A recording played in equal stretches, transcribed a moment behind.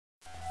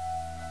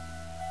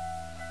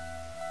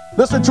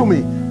Listen to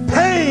me.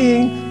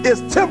 Pain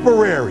is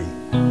temporary.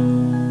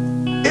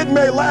 It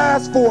may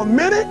last for a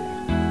minute,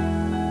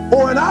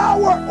 or an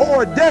hour,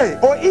 or a day,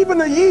 or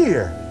even a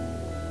year.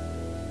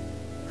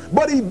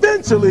 But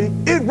eventually,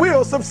 it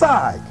will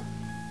subside.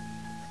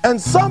 And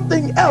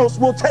something else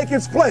will take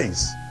its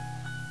place.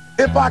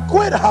 If I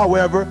quit,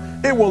 however,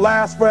 it will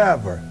last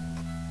forever.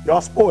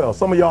 Y'all spoiled.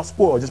 Some of y'all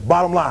spoiled. Just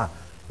bottom line.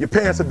 Your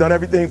parents have done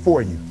everything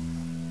for you.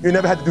 You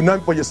never had to do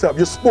nothing for yourself.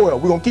 You're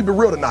spoiled. We're going to keep it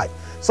real tonight.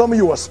 Some of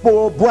you are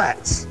spoiled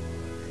brats.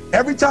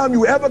 Every time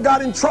you ever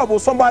got in trouble,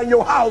 somebody in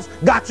your house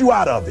got you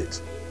out of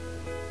it.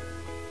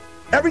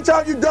 Every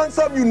time you've done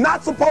something you're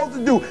not supposed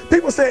to do,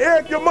 people say,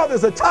 Eric, your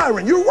mother's a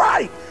tyrant. You're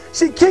right.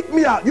 She kicked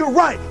me out. You're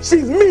right.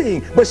 She's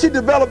mean, but she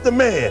developed a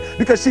man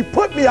because she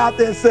put me out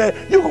there and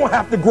said, you're going to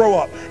have to grow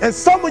up. And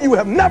some of you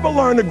have never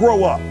learned to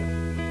grow up.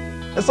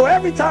 And so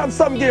every time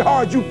something get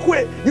hard, you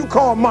quit, you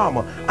call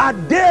mama. I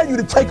dare you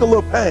to take a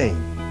little pain.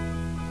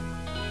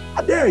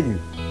 I dare you.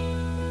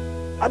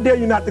 I dare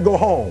you not to go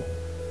home.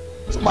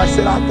 Somebody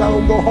said, I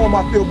don't go home,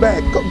 I feel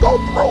bad. Go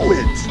through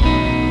it.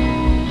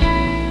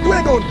 You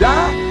ain't going to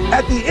die.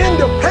 At the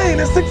end of pain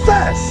is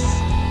success.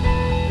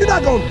 You're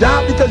not going to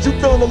die because you're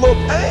feeling a little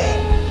pain.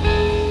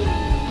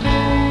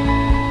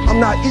 I'm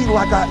not eating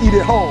like I eat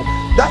at home.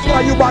 That's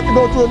why you're about to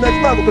go to the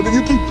next level, because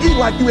if you keep eating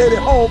like you ate at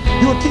home,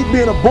 you'll keep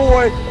being a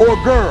boy or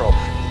a girl.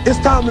 It's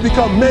time to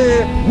become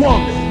man,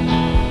 woman.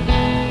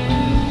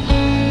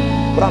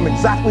 But I'm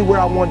exactly where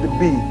I wanted to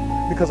be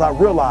because I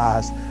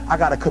realized I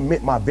got to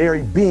commit my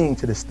very being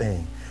to this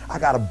thing. I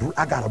gotta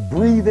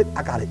breathe it,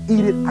 I gotta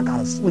eat it, I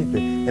gotta sleep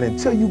it. And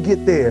until you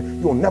get there,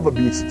 you'll never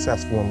be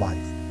successful in life.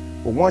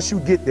 But once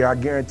you get there, I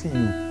guarantee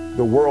you,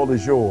 the world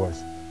is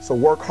yours. So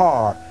work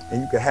hard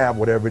and you can have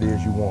whatever it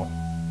is you want.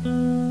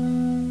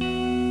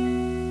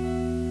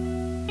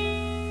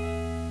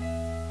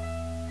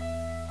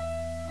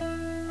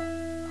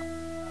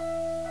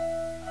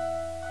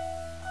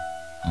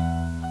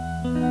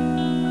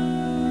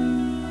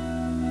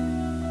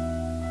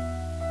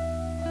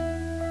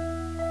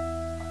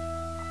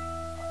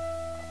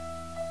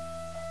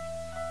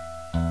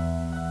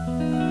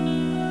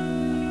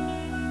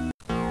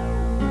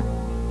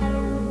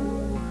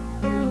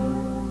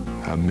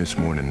 I've missed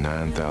more than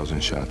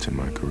 9,000 shots in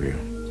my career.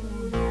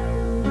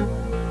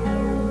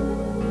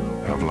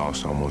 I've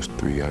lost almost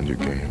 300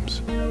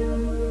 games.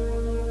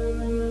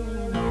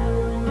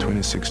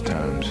 26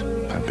 times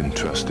I've been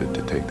trusted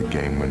to take the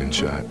game-winning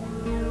shot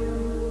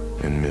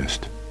and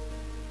missed.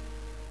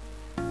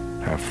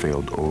 I've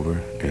failed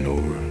over and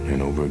over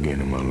and over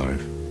again in my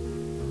life.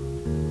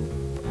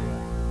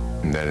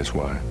 And that is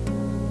why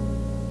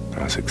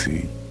I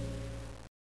succeed.